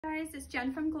Guys, it's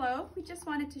Jen from Glow. We just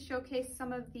wanted to showcase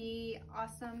some of the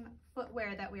awesome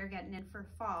footwear that we are getting in for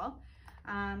fall.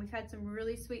 We've had some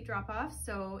really sweet drop-offs,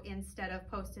 so instead of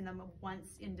posting them once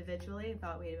individually, I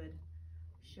thought we would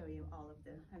show you all of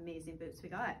the amazing boots we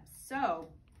got. So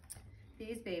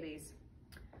these babies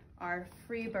are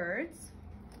Freebirds.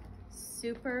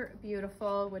 Super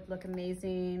beautiful, would look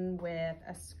amazing with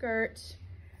a skirt,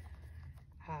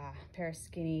 pair of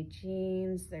skinny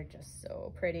jeans. They're just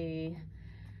so pretty.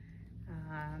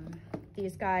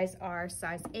 These guys are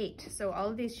size 8. So all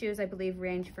of these shoes, I believe,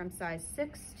 range from size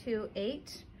 6 to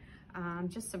 8.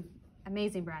 Just some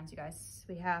amazing brands, you guys.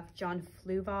 We have John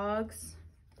Fluvogs.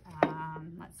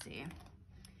 Let's see.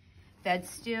 Bed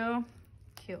Stew,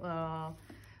 cute little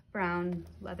brown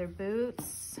leather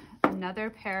boots. Another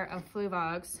pair of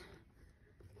Fluvogs.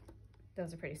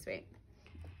 Those are pretty sweet.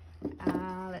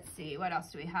 Let's see, what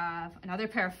else do we have? Another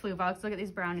pair of Fluvogs. Look at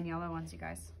these brown and yellow ones, you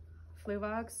guys.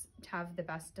 Fluvogs have the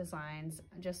best designs,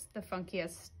 just the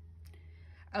funkiest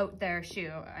out there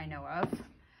shoe I know of.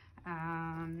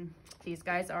 These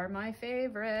guys are my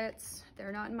favorites.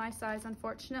 They're not in my size,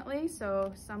 unfortunately,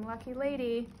 so some lucky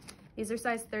lady. These are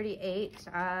size 38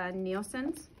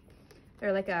 Nielsen's.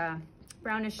 They're like a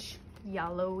brownish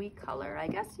yellowy color, I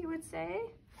guess you would say.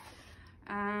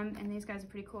 And these guys are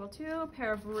pretty cool too. A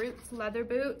pair of Roots leather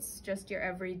boots, just your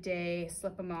everyday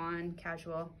slip them on,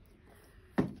 casual.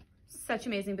 Such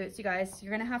amazing boots, you guys.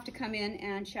 You're gonna have to come in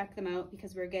and check them out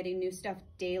because we're getting new stuff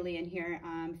daily in here.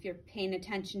 If you're paying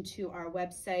attention to our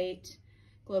website,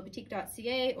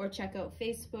 glowboutique.ca, or check out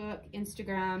Facebook,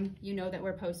 Instagram, you know that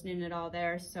we're posting it all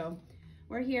there. So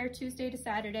we're here Tuesday to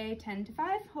Saturday, 10 to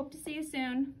 5. Hope to see you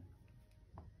soon.